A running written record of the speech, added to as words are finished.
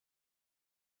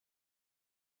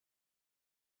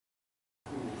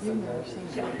You've never seen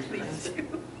that. Please do.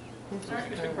 All right,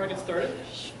 before I get started,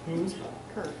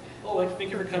 Kurt. I'd like to thank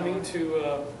you for coming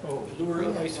to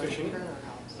Lure Ice Fishing.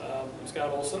 I'm Scott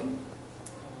Olson.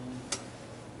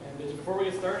 And before we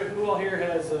get started, who all here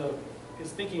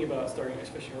is thinking about starting ice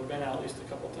fishing or been out at least a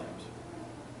couple times?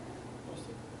 Most of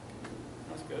you.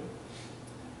 That's good.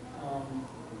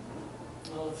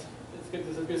 Well, it's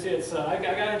good to see it. I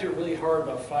got into it really hard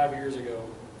about 5 years ago,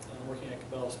 working at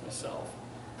Cabela's myself.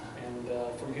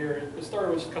 And from here, it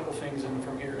started with just a couple things, and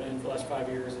from here, and for the last 5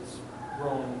 years, it's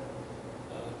grown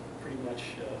pretty much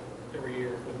every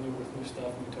year with new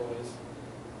stuff, new toys,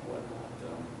 and whatnot.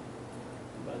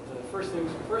 But the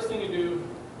first thing you do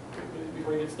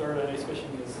before you get started on ice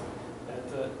fishing is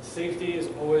that safety is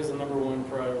always the #1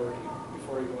 priority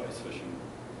before you go ice fishing.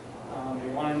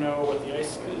 You want to know what the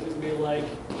ice is going to be like.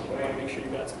 You want to make sure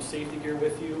you've got some safety gear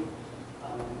with you.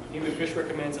 Even Fish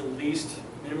recommends at least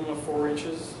minimum of 4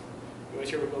 inches. You always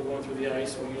hear people going through the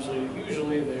ice. Well,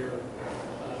 usually they're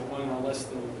going on less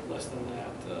than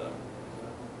that.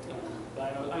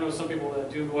 But I know some people that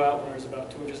do go out when there's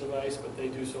about 2 inches of ice, but they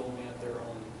do so only at their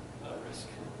own risk.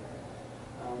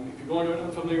 If you're going to an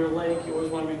unfamiliar lake, you always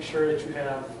want to make sure that you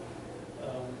have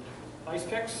ice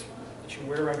picks that you can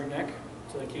wear around your neck,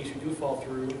 so in case you do fall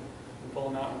through, you can pull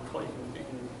them out and you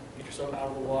can get yourself out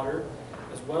of the water,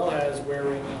 as well as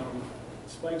wearing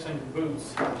spikes on your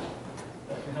boots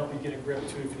that can help you get a grip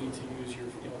too if you need to use your,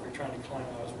 if you're trying to climb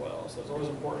out as well. So it's always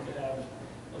important to have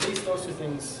at least those 2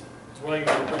 things as well. You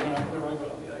can bring out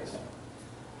on the ice.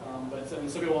 But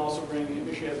some people also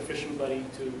make sure you have a fishing buddy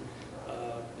to.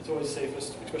 It's always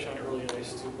safest, especially on early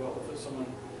ice, to go out with someone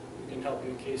who can help you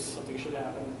in case something should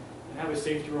happen, and have a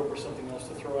safety rope or something else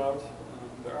to throw out.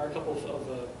 There are a couple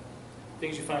of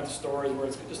things you find at the stores where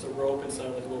it's just a rope inside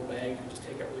of like a little bag. You can just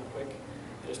take out really quick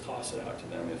and just toss it out to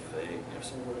them if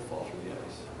someone were to fall through the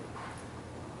ice.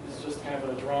 This is just kind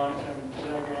of a drawn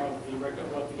diagram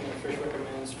of what the Fish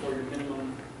recommends for your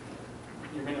minimum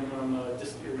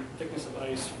your thickness of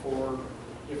ice for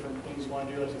different things you want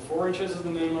to do. Like 4 inches is the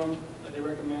minimum that they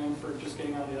recommend for just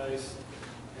getting on the ice,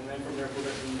 and then from there,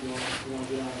 you want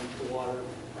to get on the water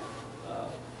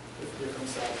with different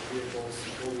size vehicles,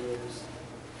 boilers,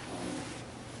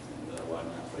 and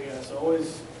whatnot. But yeah, so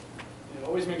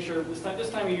always make sure this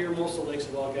time of year, most of the lakes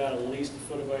have all got at least a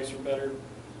foot of ice or better.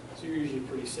 So you're usually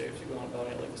pretty safe to go on about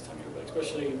it like this time of year, but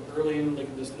especially early in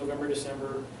like this November,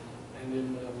 December, and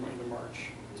into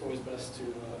March. It's always best to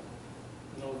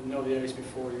know the ice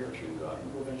before you actually go out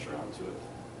and go venture onto it.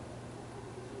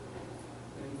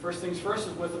 And first things first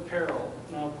is with apparel.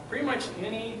 Now, pretty much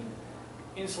any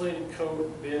insulated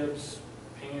coat, bibs,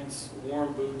 pants,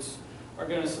 warm boots are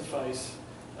going to suffice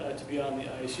to be on the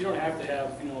ice. You don't have to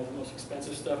have the most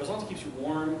expensive stuff. As long as it keeps you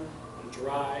warm and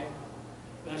dry,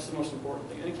 that's the most important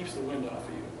thing. And it keeps the wind off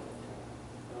of you.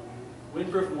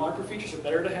 Windproof and waterproof features are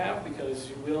better to have because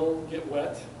you will get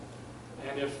wet.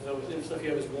 And if stuff you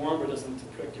have is warm but doesn't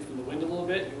protect you from the wind a little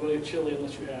bit, you will get chilly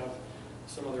unless you have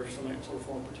some sort of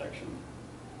form of protection.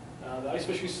 The ice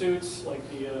fishing suits, like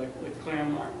the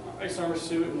Clam Ice Armor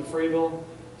suit and the Frabil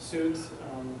suit,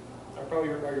 are probably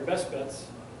your best bets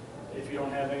if you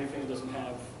don't have anything that doesn't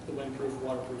have the windproof,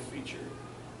 waterproof feature.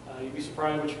 You'd be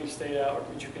surprised what you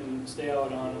can stay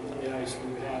out on the ice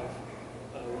when you have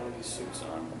one of these suits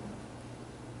on.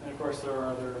 And of course, there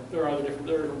are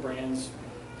different brands.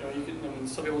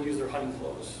 Some people use their hunting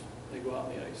clothes. They go out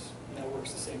on the ice, and that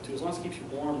works the same too. As long as it keeps you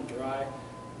warm and dry,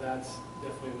 that's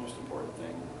definitely the most important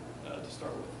thing to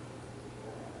start with.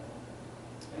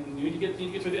 And you need to get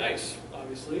through the ice,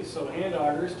 obviously. So hand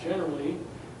augers generally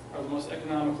are the most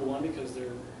economical one because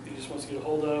they're the easiest ones to get a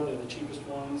hold of. They're the cheapest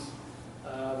ones.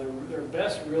 They're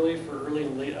best really for early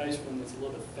and late ice when it's a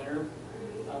little bit thinner.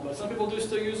 But some people do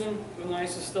still use them when the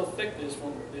ice is still thick. They just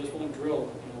won't drill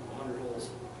 100 holes.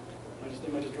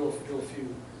 They might just drill a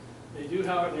few. They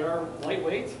are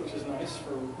lightweight, which is nice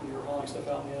for when you're hauling stuff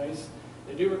out on the ice.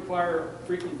 They do require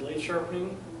frequent blade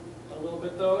sharpening a little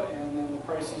bit though, and then the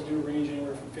prices do range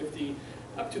anywhere from $50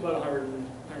 up to about $160,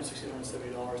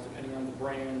 $170, depending on the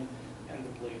brand and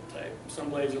the blade type. Some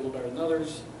blades are a little better than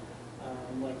others.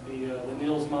 Like the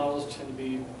Nils models tend to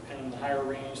be kind of in the higher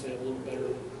range. They have a little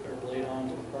better blade on,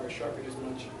 don't require sharpening as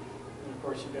much. And of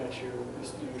course, you've got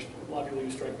a lot of people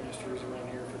use Strike Masters around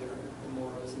here for their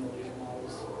Moras and the laser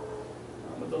models,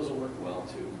 but those will work well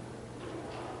too.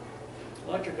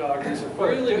 Electric augers are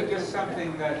really just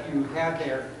something that you had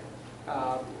there.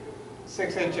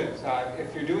 6 inches.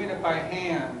 If you're doing it by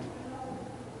hand,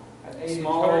 an 8-inch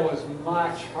hole is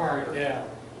much harder. Yeah.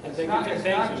 And It's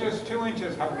not just 2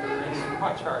 inches harder, it's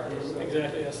much harder. So.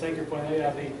 Exactly, yes, thank you for pointing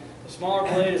that out. The smaller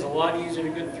blade is a lot easier to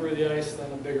get through the ice than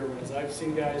the bigger ones. I've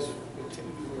seen guys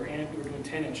who were doing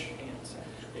 10-inch hands.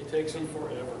 It takes them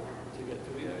forever to get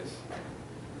through the ice.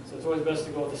 So it's always best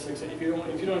to go with the 6-inch. If you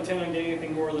don't intend on getting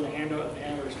anything more than a hand or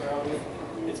to start out with,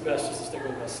 it's best just to stick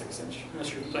with a 6-inch,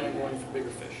 unless you're planning on going for bigger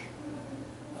fish.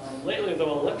 Lately,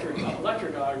 though,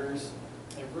 electric augers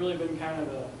have really been kind of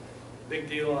a big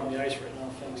deal on the ice right now,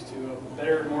 thanks to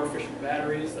better, more efficient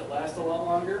batteries that last a lot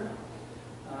longer.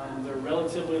 They're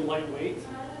relatively lightweight.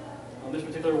 This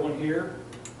particular one here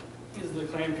is the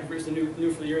Clam Conversion, the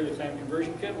new for the year, the Clam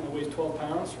Conversion Kit. It weighs 12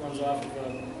 pounds, runs off of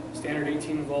a standard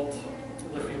 18-volt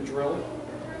lithium drill.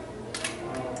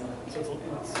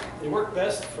 They work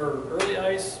best for early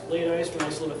ice, late ice, when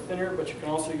it's a little bit thinner, but you can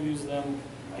also use them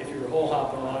if you're hole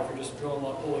hopping a lot, if you're just drilling a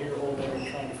hole here, hole there, and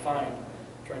trying to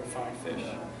find fish.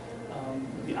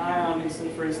 The Ion,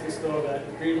 for instance, though, the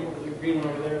green one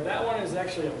over there, that one is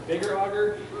actually a bigger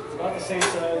auger. It's about the same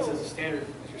size as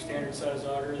your standard size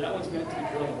auger. That one's meant to be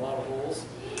drilling a lot of holes.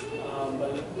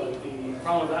 But the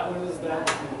problem with that one is that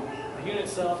the unit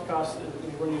itself costs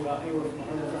about anywhere from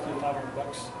 $150 to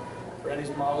 $500 for any of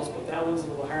these models. But that one's a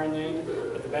little higher in the end.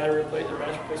 But the battery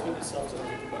replacement itself is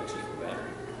 $150 just for the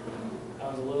battery. That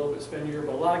one's a little bit spendier,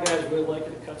 but a lot of guys really like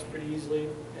it. It cuts pretty easily,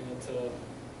 and it's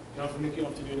you don't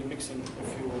have to do any mixing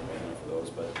of fuel for those.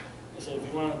 But I said, if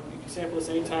you want, you can sample this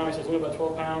anytime. I said it's only about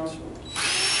 12 pounds.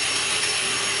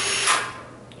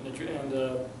 And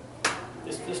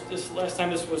this last time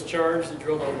this was charged, it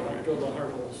drilled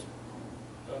 100 holes.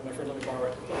 My friend let me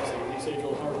borrow it. He said he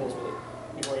drilled 100 holes with it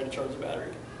before I had to charge the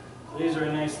battery. So these are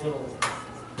a nice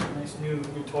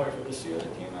new toy for this year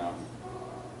that came out.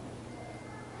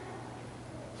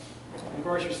 And of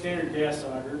course, your standard gas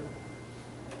auger.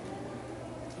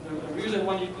 Usually the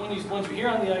ones you hear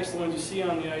on the ice, the ones you see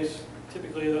on the ice,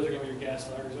 typically those are going to be your gas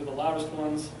augers. They're the loudest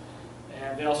ones,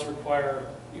 and they also require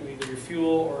either your fuel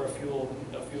or a fuel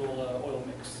oil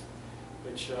mix,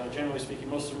 which generally speaking,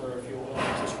 most of them are a fuel oil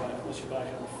mix. That's fine, unless you buy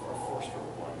a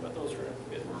four-stroke one, but those are a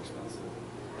bit more expensive.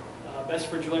 Best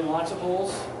for drilling lots of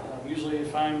holes. Usually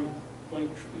if I'm going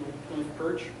for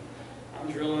perch,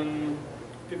 I'm drilling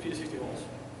 50 to 60 holes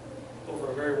over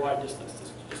a very wide distance,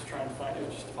 just trying to find it,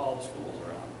 just to follow the schools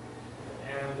around.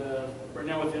 And right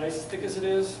now with the ice as thick as it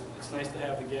is, it's nice to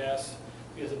have the gas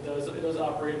because it does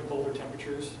operate at colder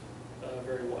temperatures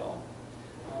very well.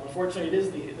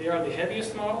 Unfortunately, they are the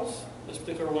heaviest models. This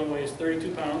particular one weighs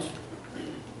 32 pounds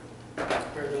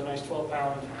compared to a nice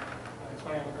 12-pound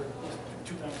Clam or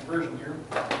 2-pound conversion here.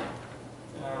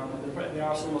 They are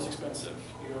also the most expensive.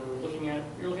 You're looking at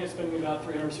spending about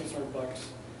 $300 to $600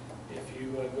 if you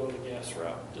go the gas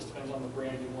route. Just depends on the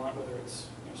brand you want, whether it's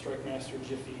Strike Master,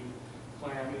 Jiffy,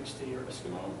 Clam, HT, or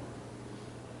Eskimo.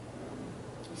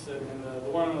 So, and the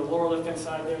one on the lower left-hand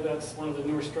side there, that's one of the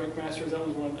newer Strike Masters. That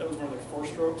was one of their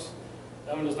 4-strokes.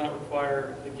 That one does not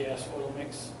require the gas oil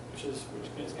mix, which is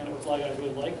kind of what a lot of guys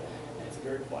really like, and it's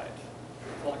very quiet.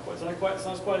 It's a lot quiet. It's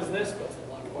not as quiet as this, but it's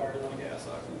a lot quieter than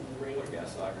the regular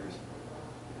gas augers.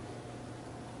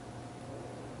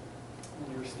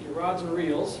 And your rods and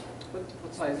reels.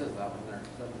 What size is that one there?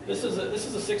 This is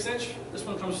a 6-inch. This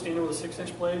one comes standard with a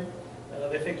 6-inch blade.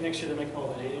 They think next year they make an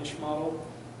 8-inch model,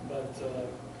 but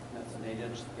that's an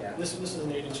 8-inch gas. This is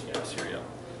an 8-inch gas here.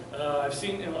 Yeah, I've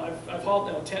seen. I've hauled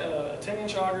a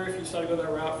 10-inch auger if you decide to go that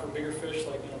route for bigger fish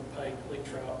like pike, lake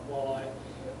trout, walleye.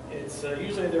 It's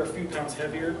usually they're a few pounds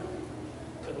heavier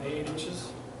than the 8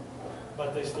 inches,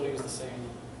 but they still use the same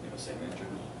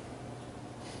engine.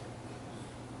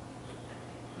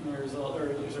 There's a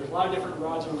lot of different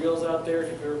rods and reels out there.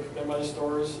 If you've ever been by the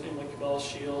stores, like Cabela's,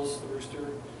 Shields, the Rooster,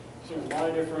 there's a lot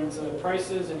of different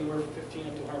prices, anywhere from $15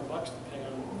 up to $100, depending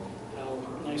on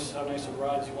how nice of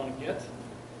rods you want to get.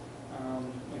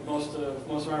 Like most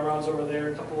of my rods over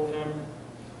there, a couple of them,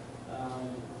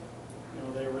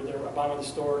 they're bottom of the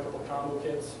store, a couple of combo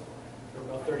kits for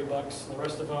about $30. And the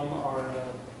rest of them are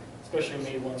specially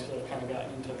made ones because I've kind of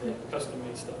gotten into the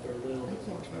custom-made stuff. They're a little bit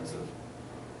more expensive.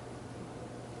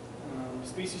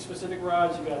 Species-specific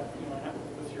rods, you got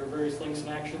with your various links and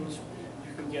actions.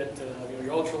 You can get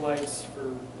your ultralights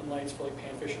for lights for like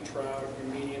panfish and trout,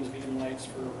 your mediums, medium lights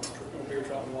for bigger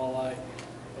trout and walleye,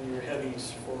 and your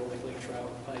heavies for like lake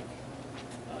trout, pike,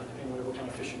 depending on what kind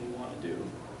of fishing you want to do.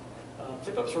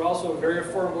 Tip-ups are also a very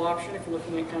affordable option if you're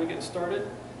looking at kind of getting started.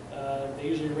 They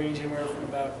usually range anywhere from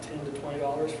about $10 to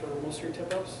 $20 for most of your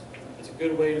tip-ups. It's a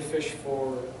good way to fish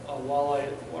for walleye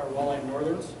and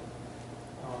northerns.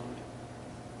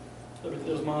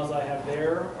 Those models I have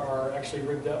there are actually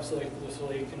rigged up so a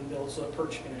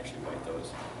perch can actually bite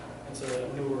those. It's a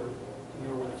newer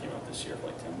newer one that came out this year for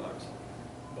like $10.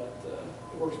 But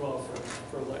it works well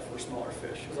for smaller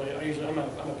fish. Because I'm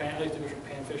a pan, I like to fish for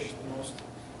panfish the most.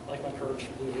 I like my perch,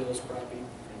 bluegills, crappie.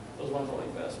 Those ones I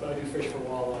like best. But I do fish for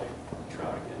walleye,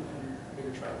 trout, and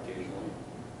bigger trout occasionally.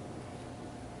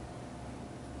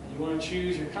 You want to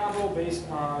choose your combo based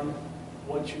on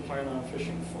what you plan on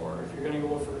fishing for. If you're going to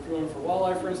go for, if you're going for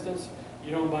walleye, for instance,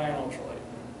 you don't buy an ultralight.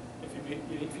 If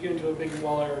you get into a big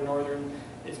walleye or northern,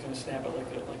 it's going to snap it like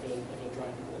a dry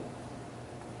pool.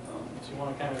 So you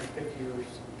want to kind of pick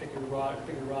your rod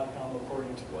combo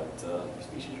according to what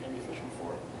species you're going to be fishing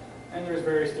for. And there's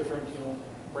various different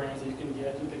brands that you can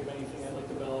get. You can pick up anything like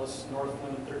the Bellis,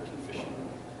 Northland, 13 Fishing,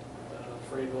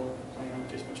 Frayville, Clam,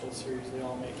 Jason Mitchell series. They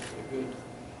all make a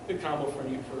good combo for a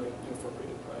pretty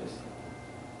good price.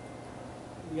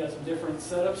 We got some different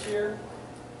setups here.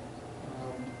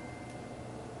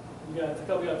 We got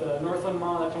the Northland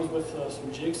model that comes with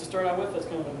some jigs to start out with. That's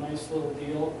kind of a nice little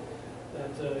deal that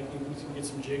you can get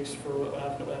some jigs for what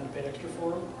happened to pay extra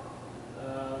for them.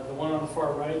 The one on the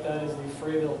far right, that is the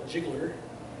Frayville Jiggler.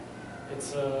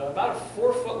 It's about a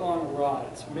 4-foot long rod.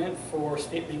 It's meant for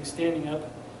being standing up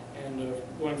and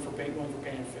going for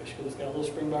panfish because it's got a little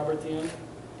spring bobber at the end.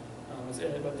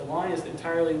 But the line is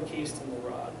entirely encased in the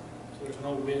rod, so there's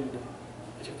no wind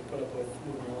that you have to put up with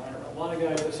moving your line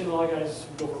around. I've seen a lot of guys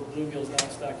go for bluegills down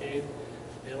stockade.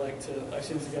 They like to. I've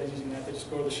seen some guys using that. They just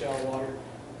go to the shallow water.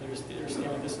 They're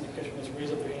standing like this in the kitchen. They just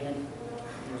raise up their hand. And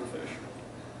there's a fish.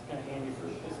 It's kind of handy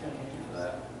for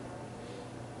that.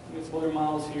 We got some other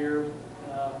models here.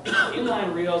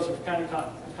 Inline reels have kind of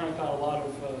caught a lot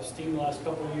of steam the last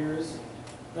couple of years.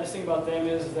 The nice thing about them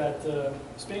is that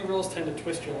spinning reels tend to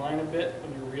twist your line a bit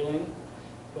when you're reeling,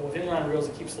 but with inline reels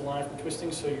it keeps the line from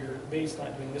twisting, so your bait's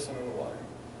not doing this under the water.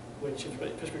 Which,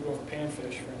 especially if you're going for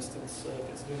panfish, for instance, if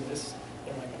it's doing this,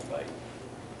 they're not going to bite.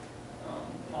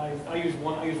 I use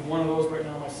one of those right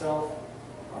now myself.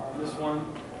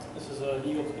 This is an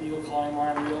eagle clawing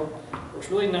line reel. What's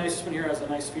really nice, this one here has a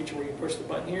nice feature where you push the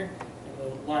button here, and the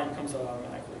line comes out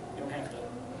automatically. You don't have to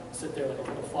sit there like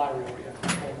a fly reel where you have to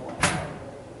pull the line out.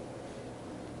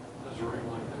 Does a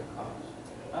ring like that cost?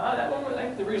 That one, I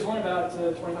think the reel's only about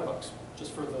 $25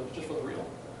 just for the reel.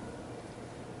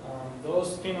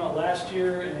 Those came out last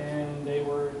year, and they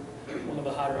were one of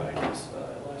the hotter items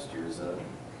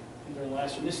during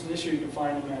last year. This year you can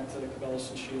find them at Cabela's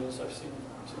and Shields. I've seen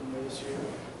them there this year.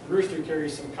 The Rooster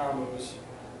carries some combos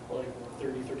for like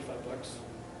 $30, $35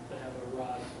 to have a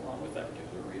rod along with that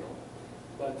particular reel.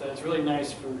 But it's really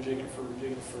nice for jigging for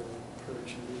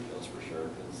perch and bluegills for sure,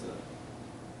 because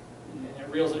and it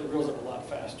reels up a lot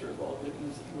faster as well. It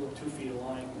can reel 2 feet of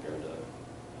line compared to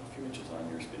a few inches on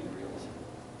your spinning reels.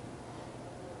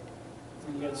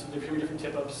 And you got some different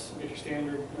tip-ups. You got your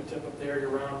standard tip-up there, your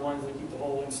round ones that keep the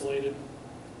hole insulated.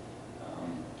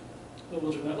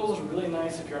 Those are really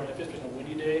nice if you're on especially on a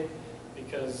windy day,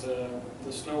 because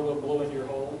the snow will blow into your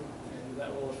hole, and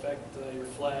that will affect your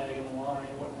flag and the line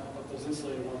and whatnot. But those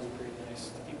insulated ones are pretty nice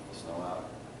to keep the snow out.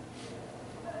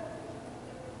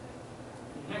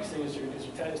 The next thing is your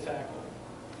tightest tackle.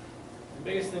 The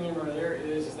biggest thing right there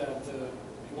is that if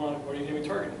you want, what are you going to be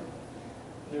targeting?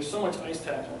 There's so much ice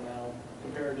tackle now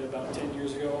compared to about 10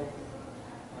 years ago.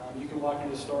 You can walk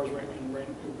into the stores right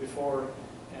before,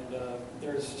 and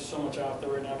there's just so much out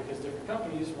there right now because different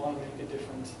companies want to make a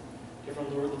different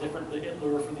lure, the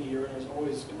lure for the year, and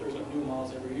there's new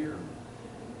models every year.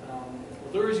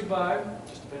 The lures you buy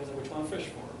just depends on which one to fish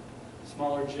for.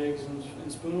 Smaller jigs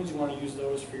and spoons, you want to use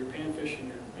those for your panfish and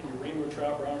your rainbow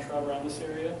trout, brown trout around this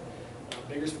area.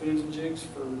 Bigger spoons and jigs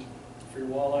for your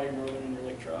walleye, your northern, and your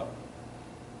lake trout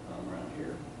around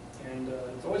here. And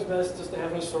it's always best just to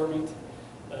have an assortment.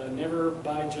 Never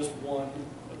buy just one of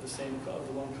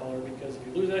the one color, because if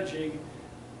you lose that jig,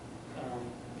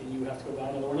 then you have to go buy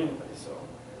another one anyway. So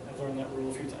I've learned that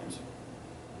rule a few times.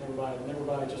 Never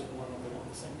buy just one of them of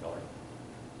the same color.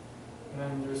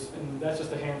 And that's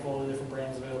just a handful of the different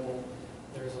brands available.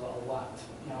 There's a lot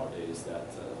nowadays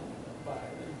that buy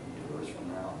that you can get lures from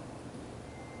now.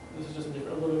 This is just a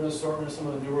little bit of an assortment of some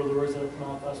of the newer lures that have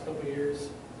come out the last couple of years.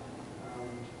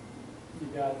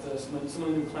 You've got some of the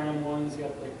new clam ones. You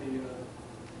got like the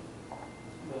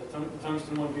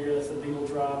tungsten one here. That's the dingle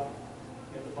drop.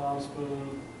 You got the bomb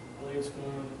spoon, blade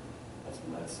spoon.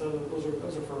 Those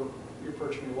are for your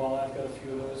perch and your walleye. I've got a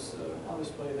few of those on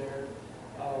display there.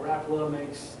 Rapala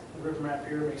makes the rip and wrap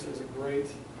here makes it as a great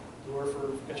lure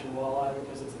for catching walleye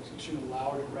because it's extremely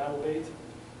loud rattle bait,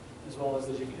 as well as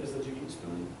the jigging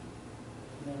spoon.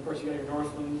 And then of course you got your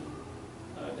Northland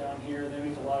down here. They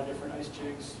make a lot of different ice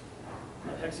jigs.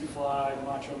 Hexifly,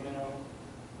 Macho Minnow,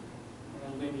 and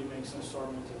then Lindy makes an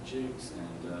assortment of jigs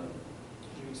and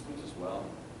shooting spoons as well.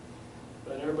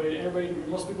 But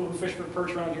most people who fish for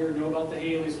perch around here know about the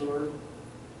Haley's lure.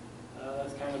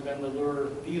 That's kind of been the lure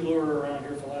around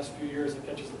here for the last few years that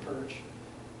catches the perch.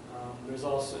 There's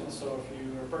also, so if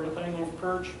you are planning on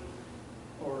perch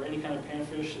or any kind of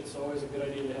panfish, it's always a good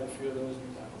idea to have a few of those in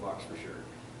your tackle box for sure.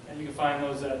 And you can find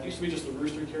those at, it used to be just the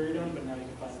Rooster carried them, but now you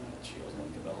can find them at Shields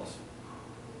and Cabela's.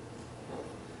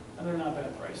 And they're not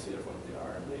bad pricey of what they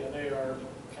are. They are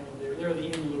kind of, they're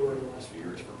the in lure of the last few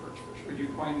years for perch for sure. Would you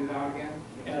point it out again?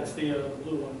 Yeah, it's the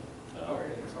blue one.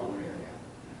 Okay, it's over here, yeah.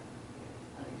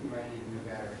 I think you might need a new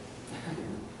battery.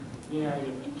 Yeah,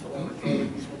 you get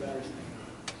some batteries.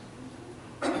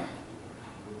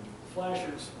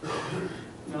 Flashers.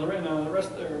 Now the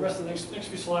rest of the next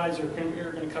few slides are going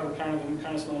to cover kind of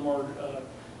some of the more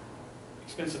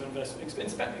expensive investments,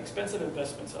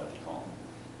 I like to call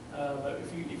them. But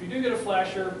if you do get a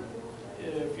flasher,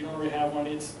 if you don't already have one,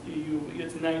 it's a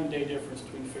 9-day difference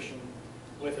between fishing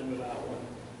with and without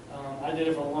one. I did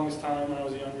it for the longest time when I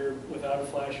was younger without a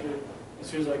flasher. As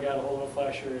soon as I got a hold of a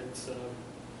flasher,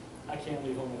 I can't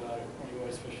leave home without it when you go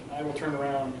ice fishing. I will turn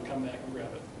around and come back and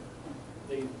grab it.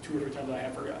 2 or 3 times I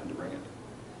have forgotten to bring it.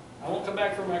 I won't come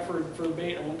back for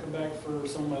bait. I won't come back for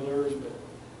some of my lures, but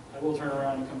I will turn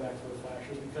around and come back for the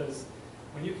flashers, because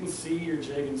when you can see your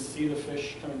jig and see the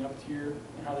fish coming up to you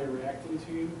and how they're reacting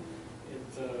to you,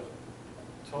 it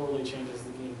totally changes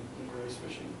the game when you're ice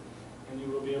fishing. And you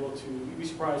will be able to, you'll be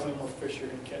surprised how many more fish you're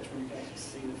going to catch when you can actually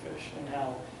see the fish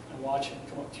and watch them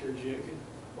come up to your jig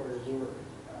or your lure.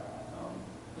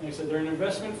 Like I said, they're an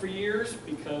investment for years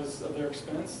because of their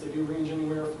expense. They do range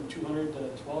anywhere from $200 to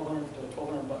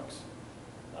 $1,200 bucks,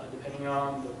 depending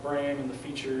on the brand and the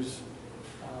features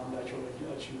that you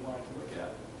want to look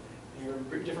at.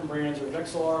 Your different brands are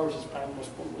Vexilar, which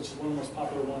is one of the most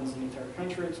popular ones in the entire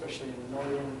country, especially in the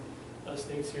northern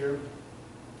states here.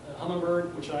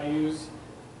 Humminbird, which I use,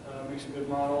 makes a good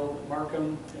model.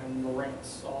 Markham and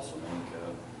Lowrance also make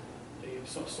a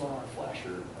sonar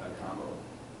flasher combo.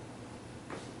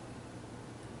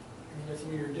 You got some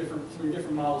of your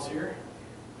different models here.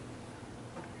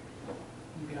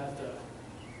 You got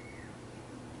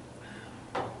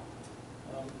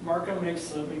Markham makes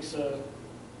some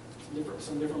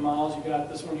different models. You got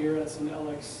this one here. That's an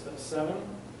LX7.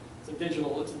 It's a digital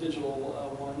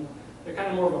one. They're kind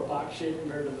of more of a box shape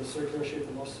compared to the circular shape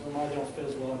that most of them are. They don't fit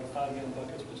as well in 5-gallon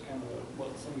buckets, which is kind of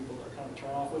what some people are kind of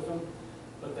turn off with them.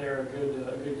 But they're a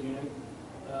good unit.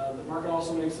 The Markham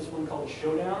also makes this one called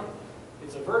Showdown.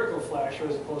 It's a vertical flasher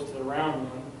as opposed to the round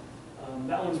one.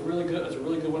 That one's really good. It's a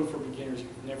really good one for beginners if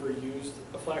you've never used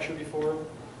a flasher before.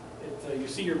 You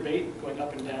see your bait going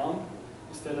up and down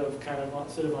instead of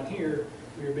on here,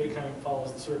 where your bait kind of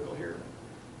follows the circle here,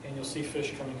 and you'll see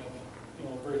fish coming up.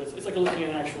 It's like looking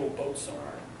at an actual boat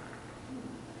sonar.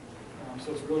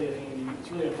 So it's really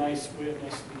a nice beginner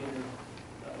one.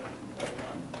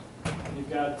 And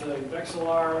you've got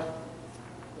Vexilar.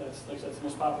 That's the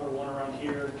most popular one around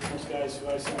here. Most guys who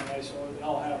ice on ice, they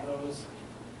all have those.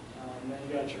 Then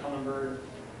you got your Humminbird,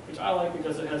 which I like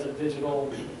because it has a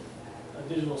digital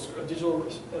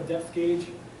depth gauge.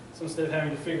 So instead of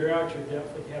having to figure out your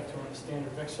depth like you have to on a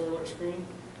standard Vexilar screen,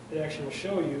 it actually will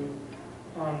show you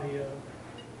on the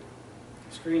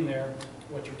screen there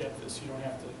what your depth is, so you don't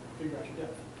have to figure out your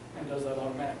depth. And it does that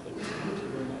automatically, which is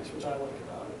really nice, which I like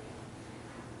about it.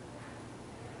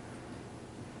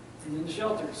 And then the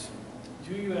shelters.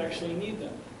 Do you actually need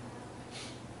them?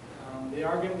 They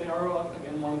are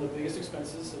again one of the biggest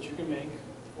expenses that you can make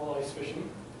while ice fishing.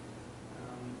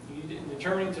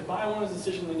 Determining to buy one is a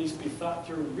decision that needs to be thought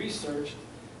through and researched,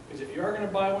 because if you are going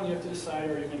to buy one, you have to decide,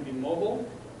 are you going to be mobile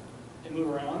and move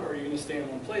around, or are you going to stay in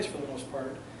one place for the most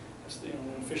part,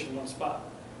 and fish in one spot?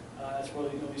 That's where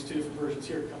these 2 different versions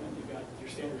here come in. You've got your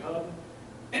standard hub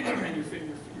and your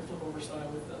flip over side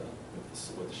with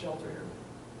the shelter here.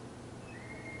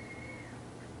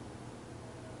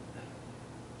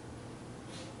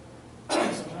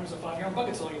 Sometimes a 5-gallon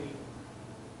bucket's all you need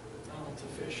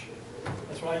to fish.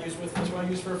 That's what I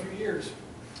used for a few years.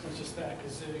 It's just that,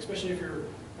 because especially if you're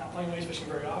not planning ice fishing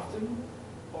very often,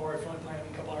 or if you're only planning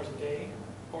a couple hours a day,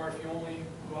 or if you only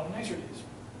go out on nicer days,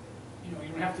 you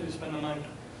don't have to spend the money.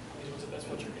 That's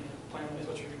what you're going to plan on. Is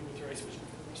what you're going to do with your ice fishing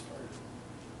for the most part.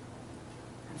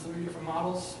 And some of your different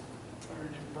models, or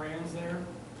different brands there.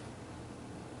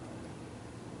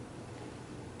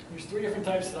 There's 3 different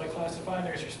types that I classify.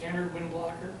 There's your standard wind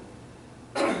blocker,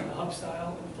 the hub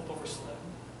style, and the flip over sled.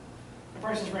 The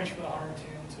prices range from $110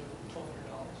 to $1,200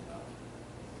 about.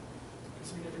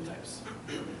 There's 3 different types.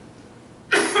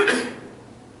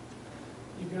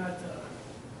 You've got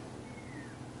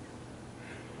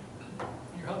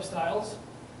your hub styles.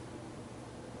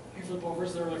 He flip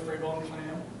overs, they're like free bone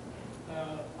clam.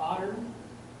 Otter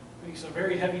makes a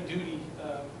very heavy duty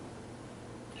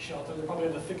shelter. They probably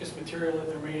have the thickest material that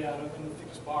they're made out of and the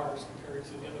thickest bars compared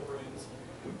to the other brands.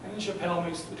 And then Chappelle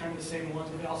makes kind of the same ones,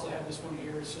 but they also have this one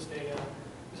here. It's just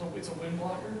it's a wind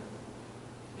blocker.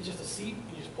 It's just a seat, and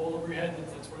you just pull it over your head, and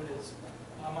that's what it is.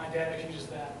 My dad actually uses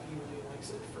that. He really likes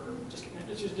it for just getting rid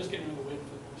of the wind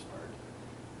for the most part.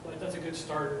 But that's a good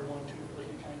starter one too, for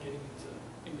like kind of getting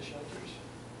into shelters.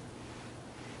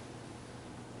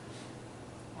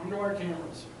 Underwater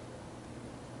cameras.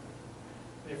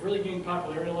 They've really gained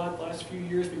popularity a lot the last few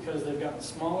years because they've gotten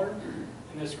smaller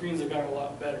and the screens have gotten a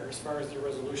lot better as far as their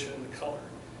resolution and the color.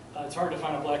 It's hard to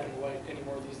find a black and white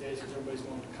anymore these days because everybody's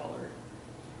going to color.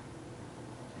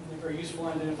 And they're very useful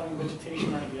in identifying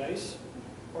vegetation on the ice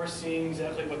or seeing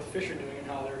exactly what the fish are doing and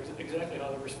how they're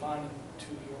responding to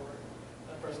your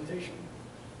presentation.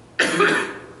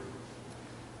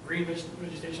 Green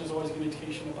vegetation is always a good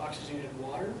indication of oxygenated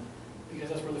water, because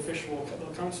that's where the fish will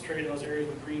concentrate in those areas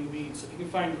with green weeds. So if you can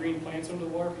find green plants under the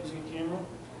water using a camera,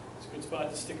 it's a good spot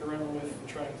to stick around with and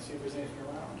try and see if there's anything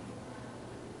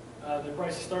around. The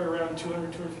prices start around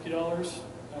 $200, $250,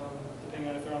 depending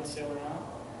on if they're on sale or not.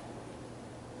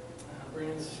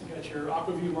 Brands, you got your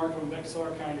AquaView, Marco, and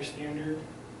Vexar, kind of your standard.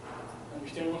 Your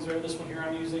standard ones there. This one here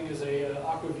I'm using is a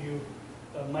AquaView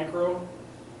Micro.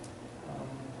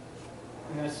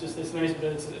 And that's just this nice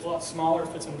bit. It's a lot smaller,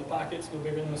 fits in the pockets, no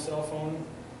bigger than a cell phone,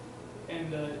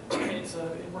 and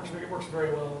it works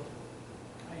very well.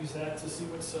 I use that to see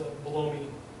what's below me.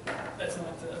 That's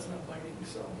not biting.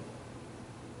 So,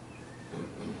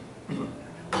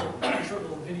 short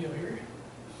little video here.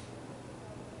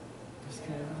 Just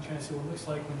kind of trying to see what it looks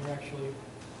like when you're actually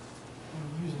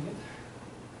using it.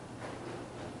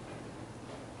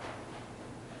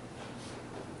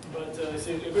 But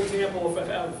see, a good example of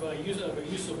a use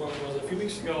of one was a few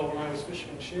weeks ago when I was fishing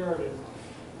in Sheridan.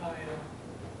 I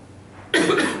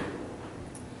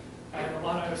had a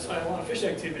lot of fish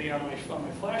activity on my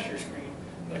flasher screen,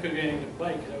 but I couldn't get anything to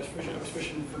bite because I was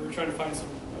fishing for trying to find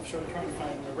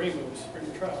rainbows,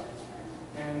 rainbow trout,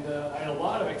 and I had a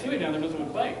lot of activity down there, nothing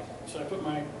would bite. So I put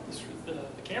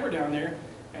the camera down there,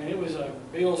 and it was a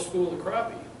big old school of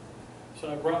crappie. So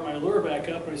I brought my lure back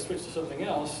up and I switched to something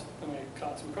else, and I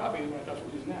caught some crappie when I thought I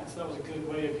was using that. So that was a good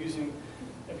way of using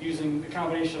a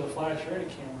combination of a flasher and a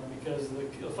camera, because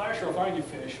the flasher will find you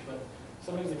fish, but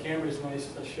sometimes the camera is nice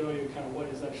to show you kind of what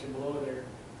is actually below there,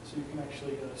 so you can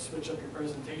actually switch up your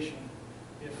presentation.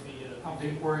 How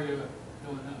deep were you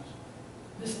doing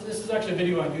this? This is actually a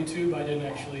video on YouTube. I didn't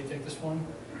actually take this one,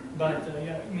 but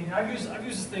yeah, I mean I've used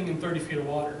this thing in 30 feet of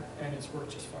water, and it's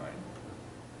worked just fine.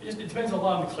 It depends a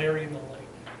lot on the clarity in the lake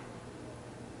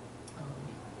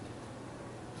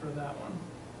for that one.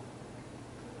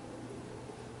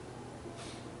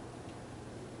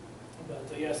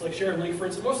 But yes, like Sheridan Lake, for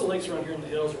instance, most of the lakes around here in the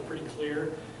hills are pretty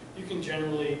clear. You can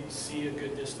generally see a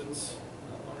good distance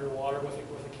underwater with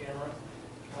a camera.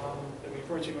 I mean,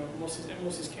 for instance, most of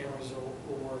these cameras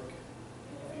will work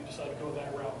if you decide to go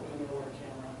that route with an underwater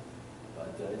camera.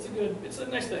 But it's a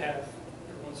nice to have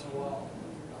every once in a while.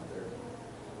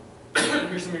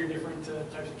 Here's some of your different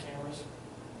types of cameras.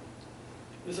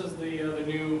 This is the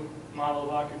new model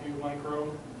of AquaView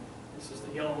Micro. This is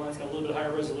the yellow one. It's got a little bit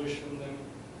higher resolution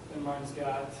than mine's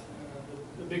got.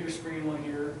 The bigger screen one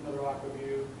here, another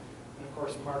AquaView, and of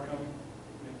course Markham.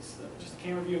 It's just a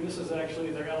camera view. And this is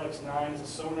actually their LX9. It's a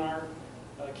sonar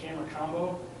camera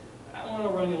combo. That one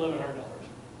will run you $1,100.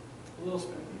 A little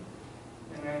spendy.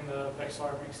 And then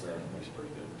Vexar makes a pretty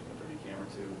good camera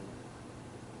too.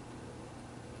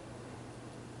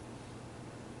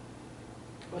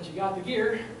 But you got the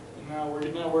gear, and now where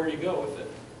do you go with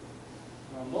it?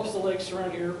 Most of the lakes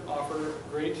around here offer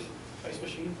great ice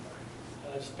fishing.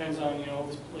 It just depends on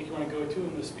which lake you want to go to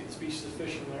and the species of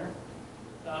fish in there.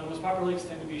 The most popular lakes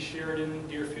tend to be Sheridan,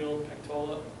 Deerfield,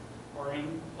 Pactola,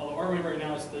 Orman. Although Orman right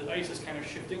now, the ice is kind of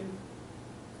shifting,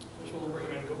 which we'll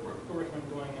recommend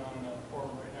going on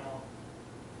Orman right now.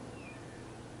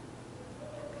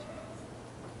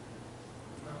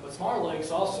 But smaller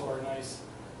lakes also are nice.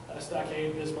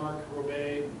 Stockade, Bismarck,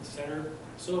 Robay, Center,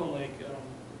 Sylvan Lake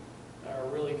are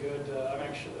really good.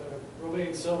 Robay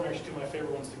and Sylvan are actually two of my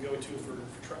favorite ones to go to for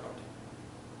trout.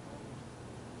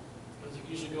 Because you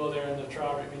can usually go there and the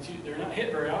trout, they're not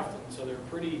hit very often, so they're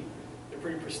pretty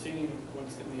pristine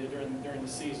during the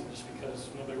season, just because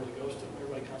nobody really goes to them.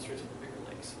 Everybody concentrates on the bigger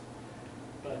lakes.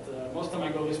 But most of the time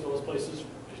I go to those places,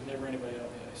 there's never anybody out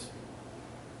on the ice.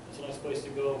 It's a nice place to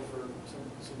go for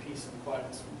some peace and quiet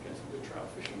and some good trout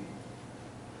fishing.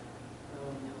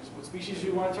 What species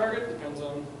you want to target depends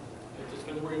on It just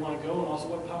depends where you want to go and also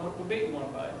what bait you want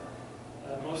to buy.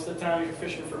 Most of the time, if you're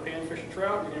fishing for panfish and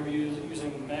trout, you're going to be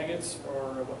using maggots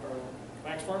or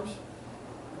wax worms.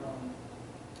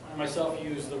 I myself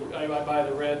I buy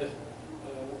the red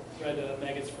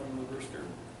maggots from the rooster.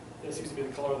 That seems to be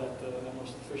the color that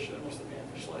most of the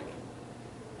panfish like.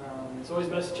 It's always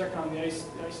best to check on the ice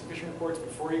and fishing reports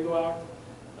before you go out.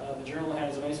 The journal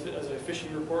has a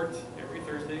fishing report every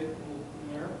Thursday in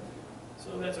there,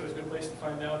 so that's always a good place to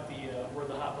find out where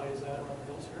the hot bite is at around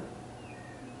the hills here.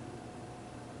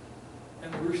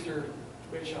 And the Rooster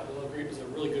Bait Shop is a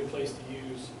really good place to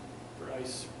use for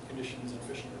ice conditions and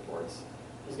fishing reports.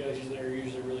 Those guys are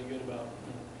usually really good about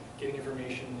getting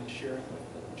information and sharing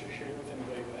with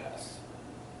anybody who asks.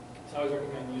 So I always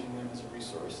recommend using them as a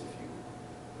resource if you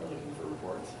are looking for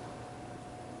reports.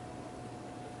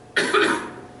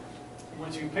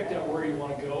 Once you've picked out where you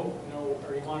want to go,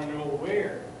 or you want to know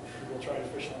where you will try to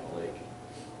fish on the lake,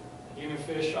 Game and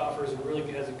Fish has a really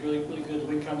good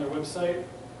link on their website.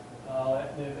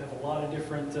 They have a lot of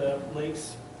different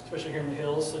lakes, especially here in the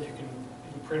hills, so that you can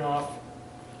print off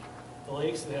the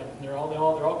lakes. They're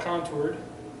all contoured,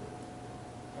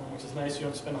 which is nice. You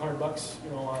don't spend $100,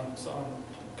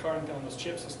 on those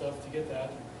chips and stuff to get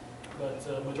that. But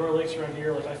majority of lakes around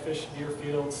here, like I fish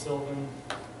Deerfield, Sylvan,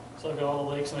 so I've got all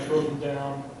the lakes and I broke them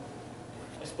down.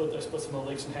 I split some of the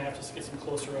lakes in half just to get some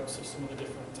closer ups of some of the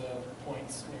different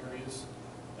points and areas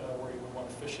where you would want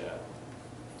to fish at.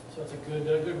 So that's a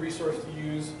good resource to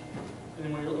use. And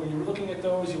then when you're looking at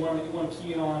those, you want to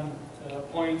key in on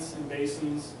points and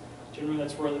basins. Generally,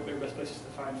 that's where they're best places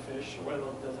to find fish, or where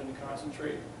they'll tend to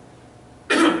concentrate.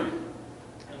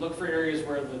 And look for areas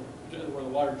where the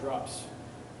water drops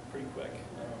pretty quick.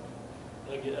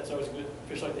 That's always good.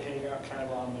 Fish like to hang out kind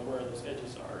of on where those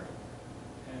edges are.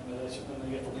 And then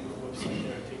you get the link to the website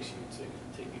there. It takes you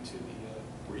to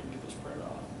where you can get those printed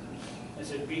off. I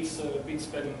said beats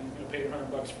spending paying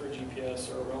 $100 for a GPS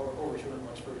or over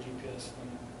 $200 for a GPS and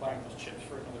buying those chips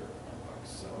for another $100.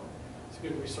 So it's a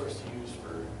good resource to use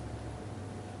for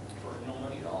no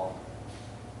money at all.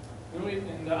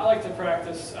 And I like to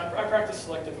practice. I practice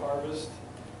selective harvest.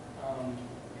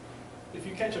 If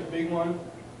you catch a big one,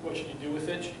 what should you do with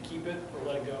it? Should you keep it or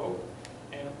let it go?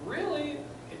 And really,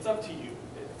 it's up to you.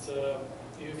 It's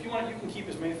if you want, you can keep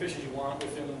as many fish as you want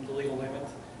within the legal limit.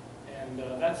 And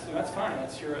that's fine.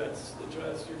 That's your choice.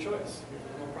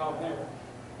 There's no problem there.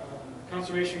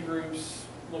 Conservation groups,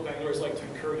 local anglers like to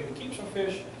encourage you to keep some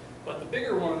fish, but the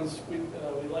bigger ones we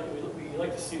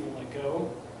like to see them let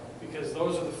go, because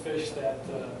those are the fish that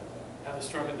have the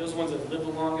strongest. Those ones that live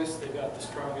the longest. They've got the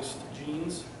strongest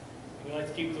genes. And we like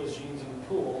to keep those genes in the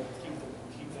pool, keep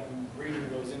them breeding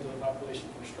those into the population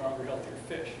for stronger, healthier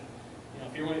fish.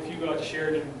 If you go out to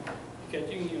Sheridan,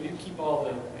 you keep all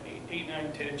the 8,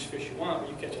 9, 10-inch fish you want, but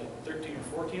you catch a 13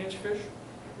 or 14-inch fish,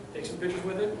 take some pictures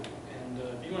with it, and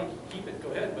if you want to keep it,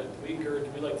 go ahead. But we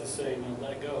like to say,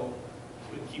 let it go,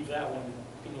 so we can keep that one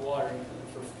in the water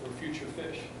for future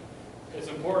fish. It's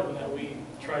important that we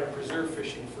try to preserve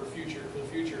fishing for the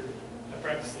future by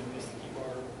practicing this to keep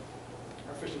our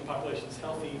fishing populations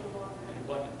healthy and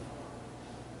abundant.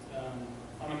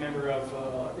 I'm a member of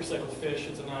Recycled Fish.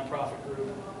 It's a nonprofit group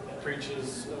that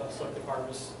preaches selective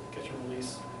harvest, catch and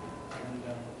release. And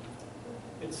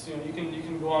it's you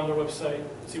can go on their website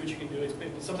and see what you can do.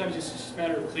 Sometimes it's just a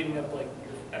matter of cleaning up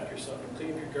after yourself,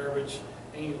 cleaning up your garbage,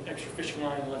 any extra fishing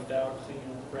line left out, cleaning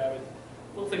up, grab it,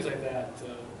 little things like that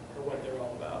are what they're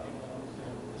all about.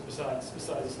 Besides the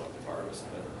selective harvest,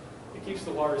 but it keeps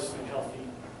the waters healthy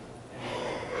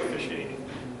and fish eating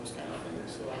and those kind of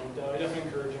things. So I definitely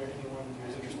encourage anyone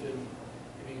who's interested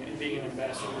in being an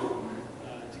ambassador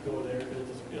to go there, because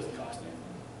it doesn't cost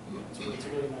anything. It's a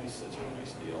really nice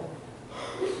deal.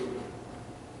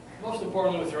 Most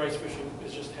importantly with your ice fishing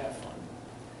is just have fun.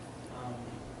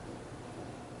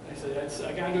 Like I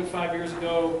said, I got into it 5 years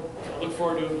ago. So I look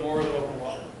forward to it more with open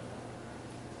water.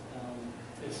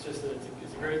 It's just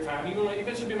it's a great time. Even if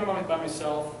it's being by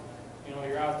myself,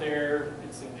 you're out there.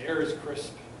 The air is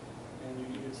crisp, and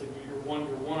it's like you're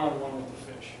one-on-one with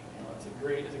the fish. It's a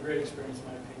great experience in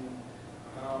my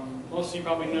opinion. Most of you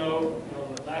probably know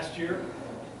that last year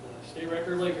the state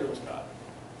record laker was caught.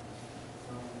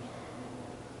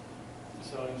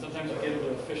 So sometimes you get into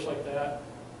a fish like that.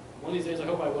 One of these days, I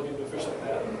hope I will get into a fish like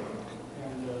that,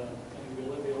 and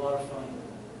it'll be a lot of fun.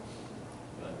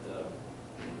 But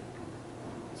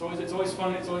it's always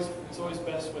fun. It's always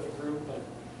best with a group. But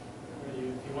if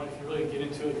you really get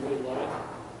into it, you really love it.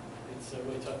 It's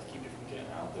really tough to keep you from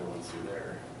getting out there once you're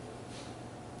there.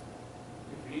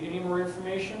 If you need any more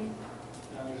information,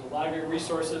 there's a lot of great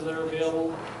resources that are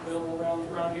available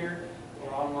around here.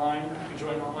 or online. You can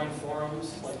join online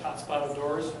forums like Hotspot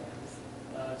Outdoors.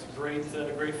 It's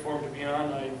a great forum to be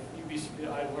on.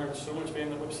 I've learned so much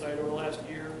being on the website over the last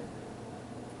year.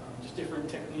 Just different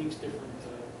techniques, different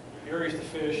areas to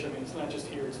fish. I mean, it's not just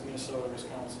here, it's Minnesota,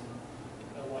 Wisconsin,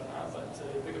 whatnot, but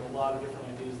you pick up a lot of different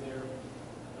ideas there.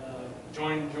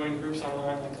 Join groups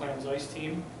online like Clam's Ice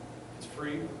Team. It's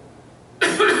free.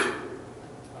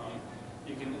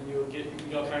 You'll get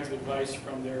all kinds of advice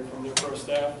from their pro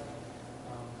staff.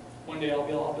 One day I'll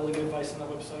be able to give advice on that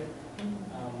website.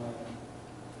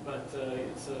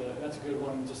 That's a good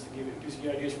one just to gives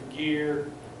you ideas for gear,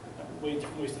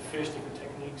 different ways to fish, different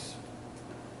techniques.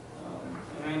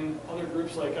 And then other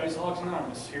groups like Iceaholics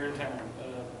Anonymous here in town.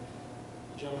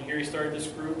 The gentleman here, he started this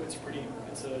group. It's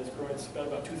got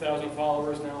about 2,000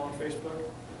 followers now on Facebook.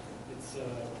 It's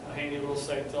a handy little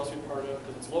site to also be part of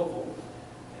because it's local.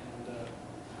 And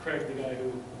Craig, the guy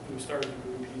who started the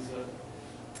group,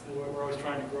 we're always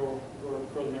trying to grow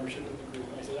the membership of the group.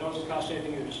 And I said that won't cost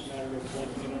anything. It's just a matter of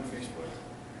liking it on Facebook.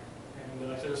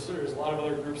 And I said there's a lot of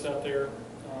other groups out there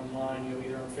online,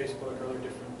 either on Facebook or other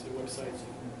different websites.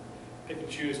 You can pick and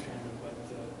choose kind of, but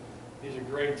these are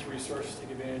great resources to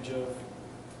take advantage of.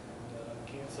 And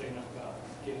can't say enough about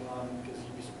getting on because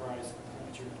you'd be surprised how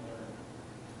much you're going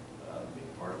to learn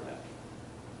being part of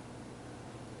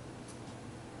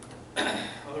that.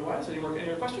 Otherwise, any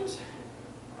other questions?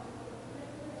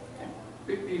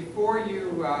 Before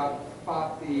you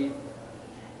bought the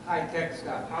high-tech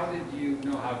stuff, how did you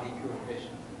know how deep you were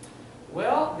fishing?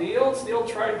 Well, the old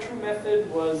tried and true method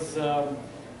was I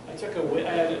took a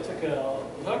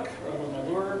hook on my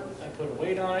lure, I put a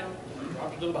weight on it, and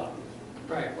dropped it to the bottom.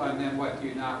 Right. Well, and then what? Do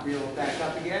you not reel it back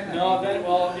up again? No,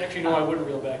 actually, no, I wouldn't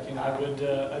reel back in.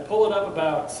 I'd pull it up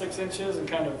about 6 inches and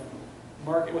kind of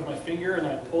mark it with my finger, and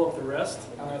I'd pull up the rest,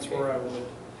 and that's where I would.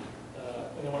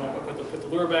 And then when I put the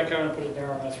lure back on and put it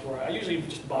down, that's where I usually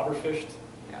just bobber fished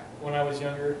when I was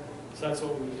younger. So that's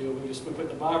what we would do. We put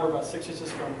the bobber about 6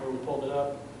 inches from where we pulled it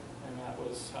up, and that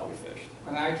was how we fished.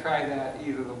 When I try that,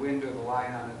 either the wind or the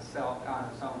line on its own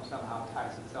somehow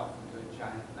ties itself into a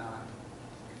giant knot.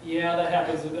 Yeah, that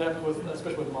happens.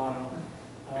 Especially with mono.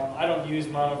 I don't use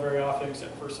mono very often,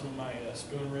 except for some of my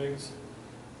spoon rigs.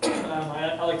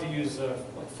 I like to use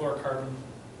like fluorocarbon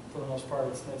for the most part.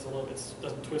 It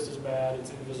doesn't twist as bad.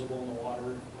 It's invisible in the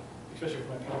water, especially for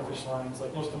my panfish lines.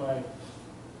 Like most of my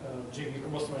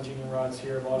jigging rods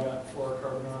here have all got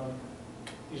fluorocarbon on them.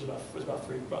 Usually about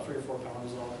 3 or 4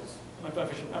 pounds is all. I'm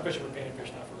fishing for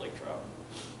panfish, not for lake trout.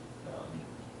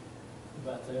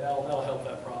 But that'll help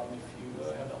that problem if you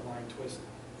have that line twist,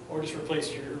 or just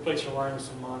replace your line with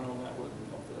some mono, and that would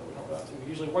help out too.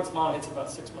 Usually, once mono hits about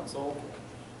 6 months old,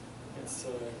 it's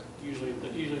usually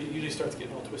starts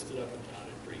getting all twisted up and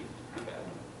knotted pretty bad.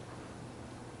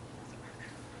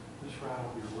 This rod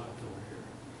on your left over here,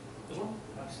 This one?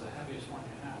 that's the heaviest one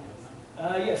you have,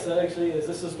 isn't it? Yes, that actually is.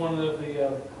 This is one of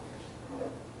the.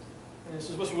 This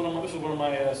is one of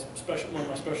my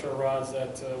special rods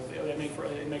that they make for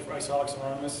Iceaholics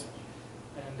Anonymous,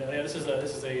 and this is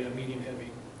a medium heavy.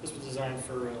 This was designed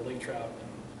for lake trout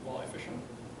and walleye fishing.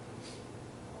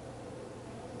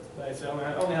 But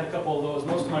I only had a couple of those.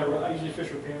 Most of I usually fish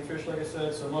with panfish, like I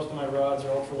said, so most of my rods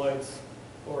are ultralights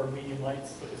or medium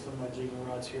lights. Look at some of my jigging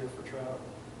rods here for trout.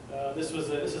 This is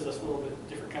a little bit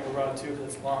different kind of rod too,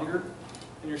 because it's longer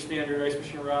than your standard ice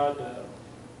fishing rod.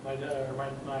 My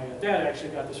dad actually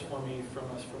got this for me from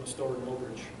a store in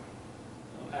Mobridge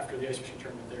after the ice fishing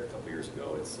tournament there a couple years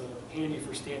ago. It's handy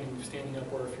for standing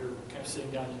up, or if you're kind of sitting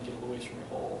down, you can get a little ways from your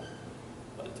hole.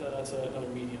 But that's another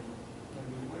medium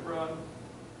weight rod.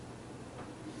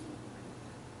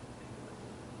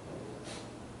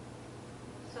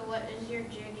 So what is your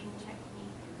jigging technique?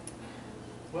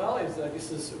 Well, is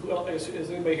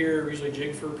anybody here usually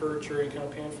jig for perch or any kind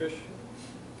of panfish?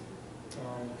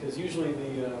 Because usually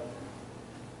the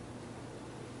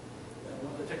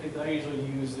technique that I usually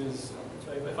use is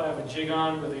if I have a jig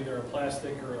on with either a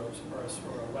plastic or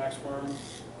a wax worm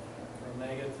or a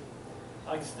maggot, I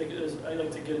like to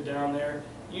get it down there.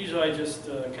 Usually I just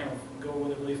kind of go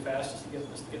with it really fast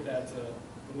just to get that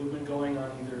movement going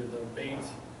on either the bait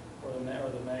or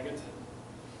the maggot.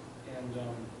 And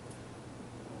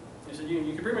so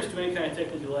you can pretty much do any kind of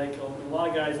technique you like. A lot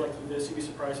of guys like to do this. You'd be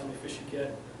surprised how many fish you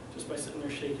get just by sitting there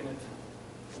shaking it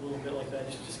a little bit like that.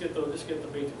 Just get the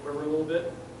bait to quiver a little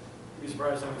bit. You'd be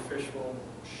surprised how many fish will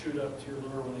shoot up to your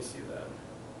lure when they see that.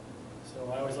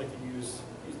 So I always like to use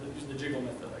the jiggle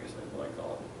method, I guess that's what I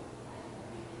call it.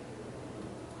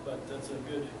 But that's a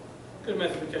good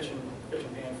method for catching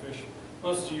panfish.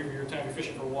 Most of your time you're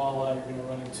fishing for walleye, you're going to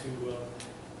run into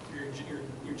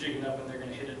you're jigging up and they're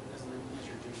going to hit it as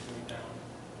you're you bring it down.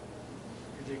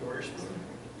 Your jig or your spoon.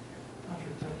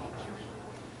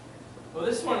 Well,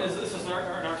 this is an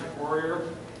Arctic Warrior.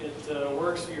 It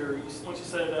works. Once you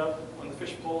set it up, when the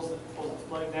fish pulls its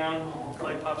flag down, the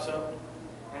flag pops up,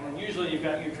 and then usually you've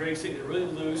got your drags either really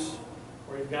loose,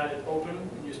 or you've got it open,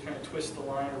 and you just kind of twist the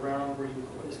line around where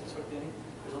this gets hooked in.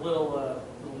 There's a little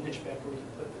niche back where you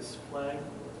can put this flag.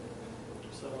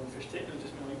 So when the fish take it,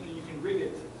 you can rig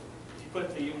it. If you put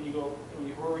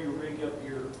wherever you rig up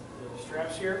the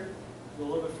straps here, go a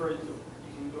little bit further.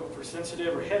 You can go for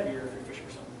sensitive or heavier if you're fishing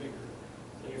for something bigger.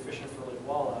 So you're fishing for like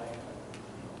walleye,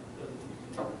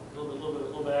 a little bit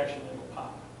of action, and it'll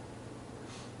pop.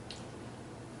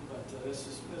 But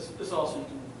this also you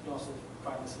can also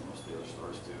find this in most of the other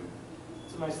stores too.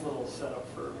 It's a nice little setup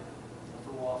for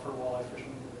walleye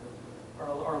fishing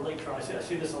or lake trout. I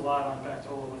see this a lot on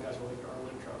Bactola when guys are lake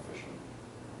trout fishing.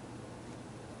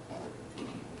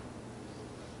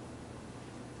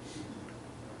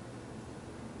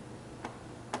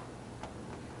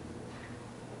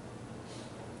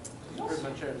 Pretty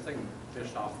much everything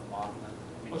fished off the bottom.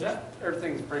 I mean, What's that?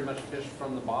 Everything's pretty much fished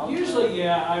from the bottom. Usually,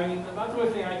 yeah. I mean, about the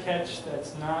only thing I catch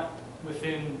that's not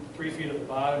within 3 feet of the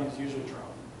bottom is usually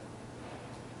trout.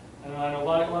 And I know a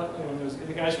lot of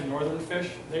the guys who northern fish,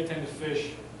 they tend to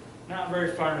fish not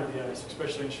very far into the ice,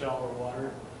 especially in shallower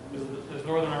water. Because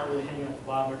northern aren't really hanging at the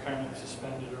bottom; they're kind of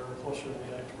suspended or closer to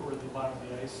the ice, or the bottom of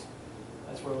the ice.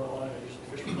 That's where a lot of guys usually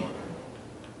fish from northern.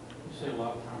 You say a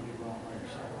lot of times you go out by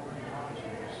yourself.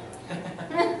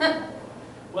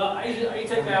 Well, I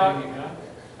take out.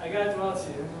 I got well, let's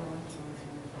see.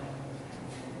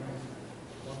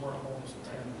 One more, almost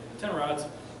 10 rods.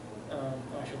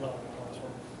 Actually, 11 on this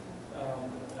one.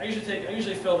 I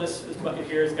usually fill this bucket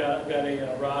here. It's got a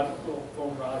little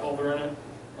foam rod holder in it.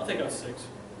 I'll take out 6.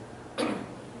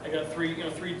 I got three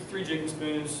jigging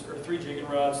spoons, or 3 jigging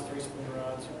rods, 3 spoon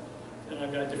rods, and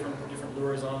I've got different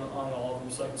lures on all of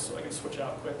them, so I can switch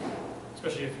out quick.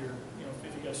 Especially if you're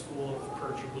if you got a school of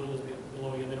perch or blues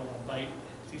below you, they don't want to bite.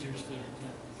 It's easier just to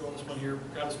throw this one here,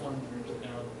 grab this one, and put it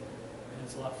down, and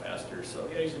it's a lot faster. So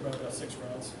yeah, I usually bring about 6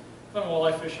 rods. If I'm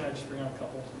walleye fishing, I just bring out a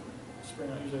couple. Just bring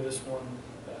out usually this one,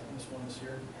 that, and this one this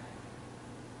year.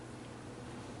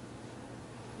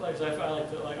 Like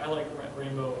I like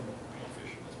rainbow and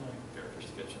panfish. That's my favorite fish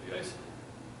to catch in the ice.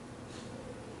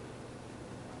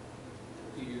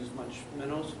 Do you use much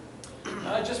minnows?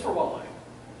 Just for walleye.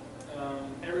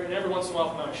 Every once in a while,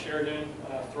 if I'm out Sheridan,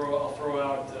 I'll throw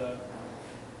out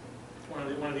one of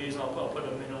these, and I'll put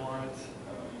a minnow on it.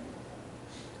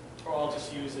 Or I'll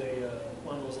just use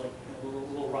one of those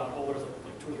little rod holders,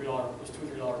 like $2 or $3, those $2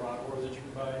 or $3 rod holders that you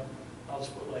can buy. I'll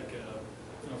just put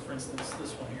for instance,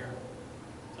 this one here.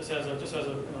 Just has a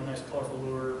nice colorful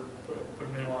lure. Put a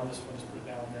minnow on this one. Just put it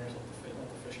down there. Just let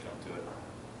the fish come to it.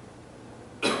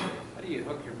 How do you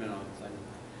hook your minnow thing?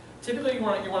 Typically, you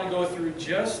want to go through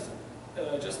just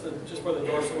where the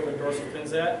dorsal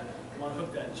pin's at. You want to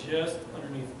hook that just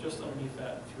underneath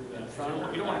that through that.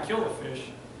 You don't want to kill the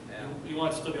fish. Yeah. You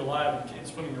want it to still be alive and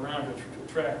swimming around to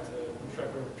attract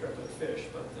the fish.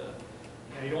 But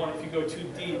you don't want, if you go too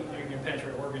deep, you can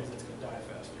penetrate organs. It's going to die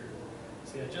faster.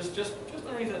 So yeah, just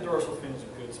underneath that dorsal fin is a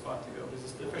good spot to go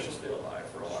because the fish will stay alive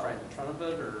for a while. Right in front of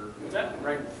it, or What's that?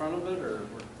 right in front of it, or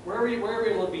Wherever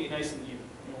it'll be nice and even.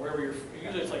 Wherever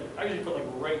usually it's I usually put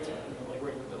right in the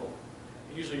middle.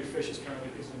 Usually your fish is going to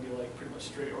be like pretty much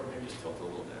straight, or maybe just tilt a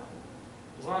little down.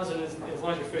 As long as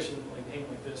your fish isn't like hanging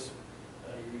like this,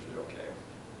 you're usually okay.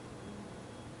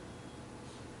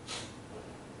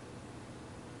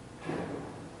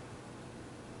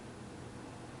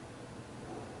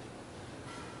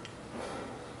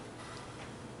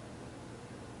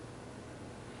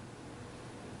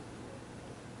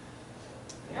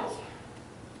 Anything else?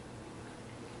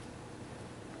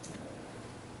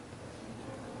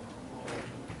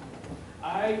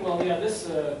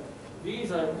 These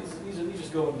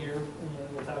just go in here,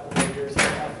 in the top of the here. So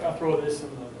I'll throw this in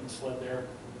the sled there,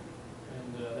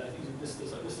 and this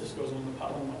just goes in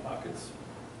one of my pockets.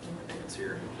 It's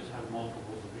here. Just have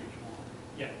multiples of each one.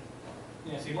 Yeah.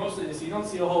 Yeah. So you don't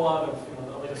see a whole lot of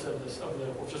like I said, just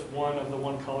one of the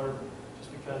one color,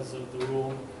 just because of the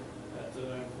rule that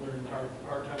I've learned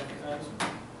hard time sometimes.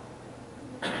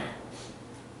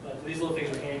 But these little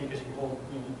things are handy because you can hold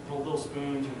little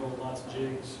spoons, you can hold lots of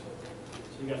jigs.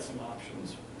 So you got some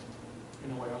options.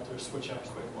 Way out there, switch out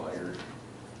quick while you're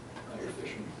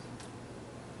fishing.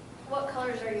 What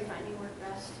colors are you finding work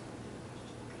best?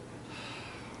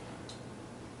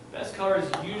 Best color is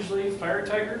usually fire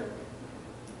tiger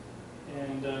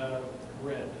and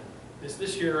red.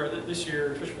 This year,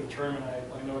 especially for the tournament,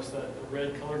 I noticed that the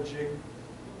red colored jig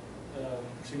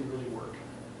seemed to really work.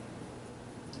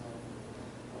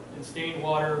 in stained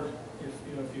water, if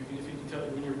you can tell,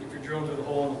 if you're drilling through the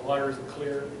hole and the water is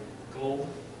clear gold,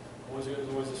 always a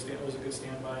good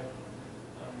standby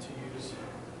to use.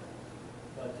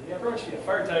 But yeah, pretty much, yeah,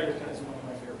 Fire Tiger is one of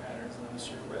my favorite patterns, and then this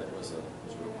year red was a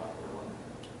real popular one.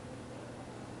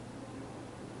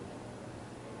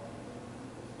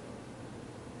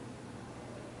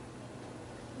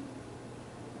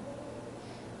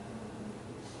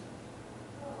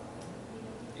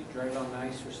 You drive on the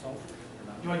ice yourself? or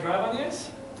not? You want to drive on the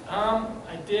ice?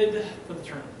 I did for the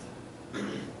tournament.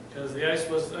 Because the ice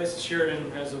at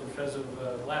Sheridan as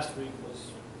of last week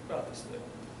was about this thick.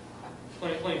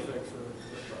 Plenty thick for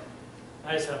a truck.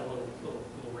 I just have a little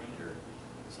Ranger,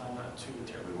 so I'm not too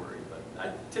terribly worried. But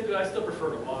I still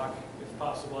prefer to walk if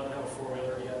possible. I don't have a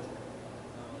four-wheeler yet.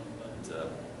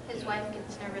 His wife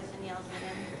gets nervous and yells at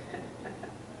him.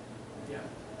 Yeah.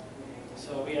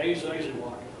 So yeah, I usually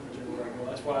walk wherever I go.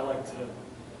 That's why I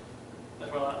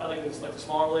like the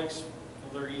smaller lakes.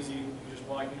 They're easy. You can just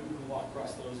walk. You can walk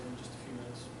across those in just a few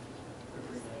minutes. They're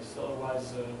pretty nice. So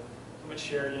otherwise, I'm at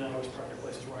Sheridan. I always park at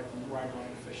places where I can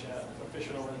fish at. If I'm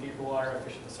fishing over in the deeper water, I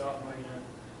fish at the South Marina.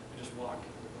 I just walk.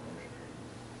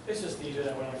 It's just easier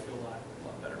that way. I feel a lot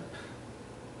better.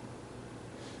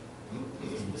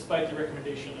 Despite the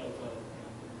recommendation of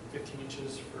 15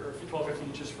 inches for 12, 15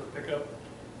 inches for pickup,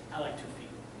 I like 2 feet.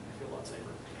 I feel a lot safer.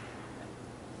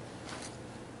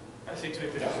 I see two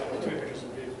pictures of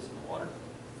vehicles in the water.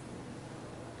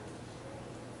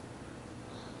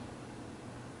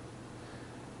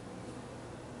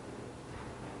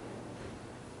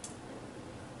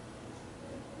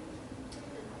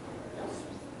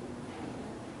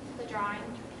 The drawing.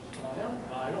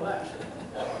 I know that.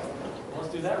 Let's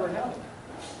do that right now.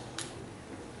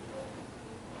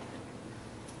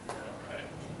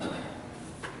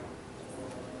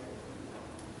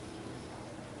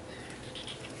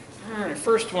 All right,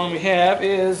 first one we have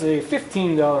is a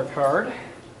 $15 card.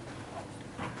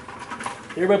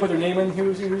 Everybody put their name in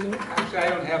who's using it? Actually, I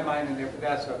don't have mine in there, but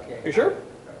that's okay. You sure?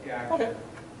 Yeah. Okay.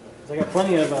 'Cause I got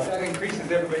plenty of. That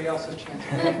increases everybody else's chance.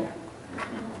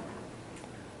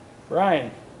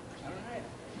 Ryan. All right.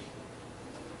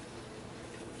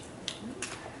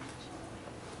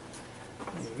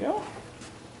 There you go.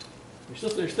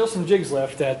 There's still some jigs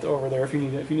left over there if you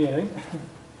need anything.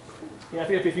 Yeah,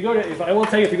 if you go to, I will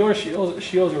tell you, if you go to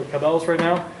Shields or Cabela's right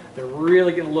now, they're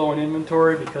really getting low in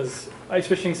inventory because ice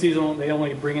fishing season, they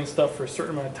only bring in stuff for a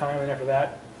certain amount of time, and after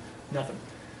that, nothing.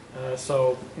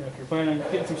 So if you're planning on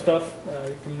getting some stuff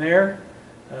from there,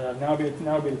 now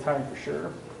would be the time for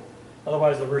sure.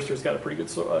 Otherwise, the Rooster's got a pretty good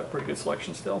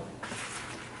selection still.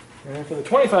 And then for the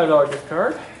 $25 gift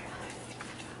card,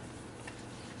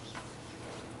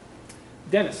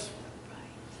 Dennis.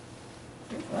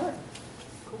 All right.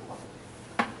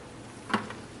 There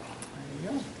you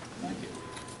go. Thank you.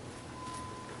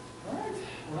 All right.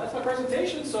 Well, that's my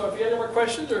presentation. So if you have any more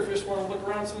questions, or if you just want to look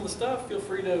around some of the stuff, feel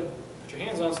free to put your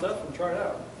hands on stuff and try it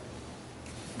out.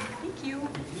 Thank you.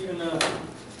 You can even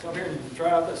come here and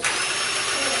try out this.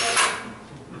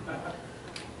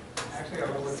 Actually,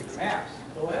 I'll go look at the maps.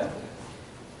 Go ahead.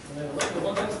 And then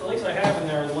the lakes I have in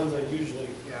there are the ones I usually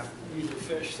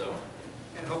fish. So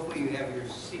And hopefully you have your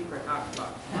secret hotspot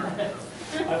marked.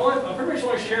 I'm pretty much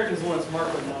only Sheridan's the one that's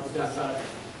marked right now because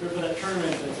for that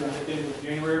tournament that's at the end of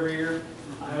January every year,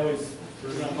 I always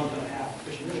spend a month and a half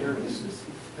fishing Sheridan's. This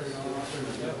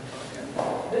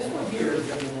one here is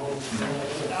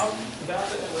without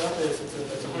this,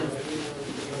 it's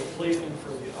 150 placement for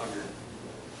the auger.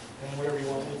 And whatever you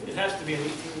want. It has to be an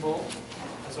 18 bowl.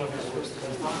 That's what it works.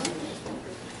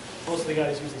 Most of the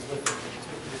guys use these lift fish.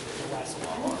 It lasts a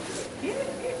lot longer.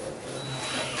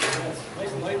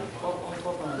 Nice and light,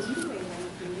 12 pounds. He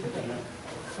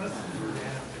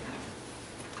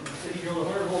drilled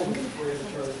 100 holes before he had to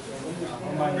charge.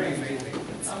 I'm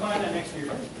buying that next year.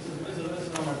 This is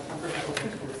on my professional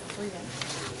next year.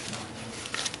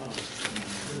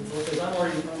 Because I'm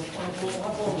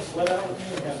pulling the sled out with me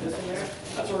and have this in there.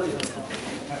 That's already done.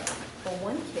 For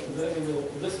one kid.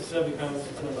 This is 70 pounds.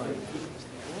 It's another 50.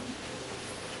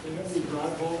 You have any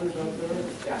rod holders out there?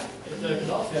 Yeah. Because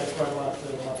also that's quite a lot to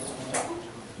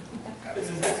This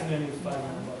is an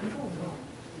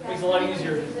 $500. Makes it a lot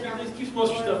easier. It keeps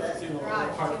most of your stuff,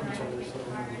 apart from each other. So.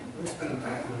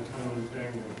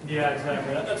 Yeah,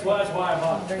 exactly. That's why I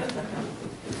bought it.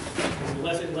 It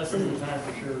lessens the time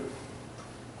for sure.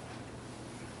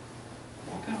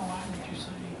 What kind of line did you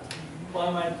say? Well,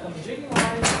 on the jigging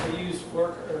line, I use 3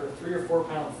 or 4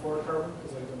 pound fluorocarbon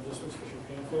because I'm just fishing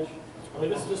panfish.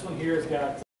 This one here has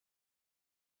got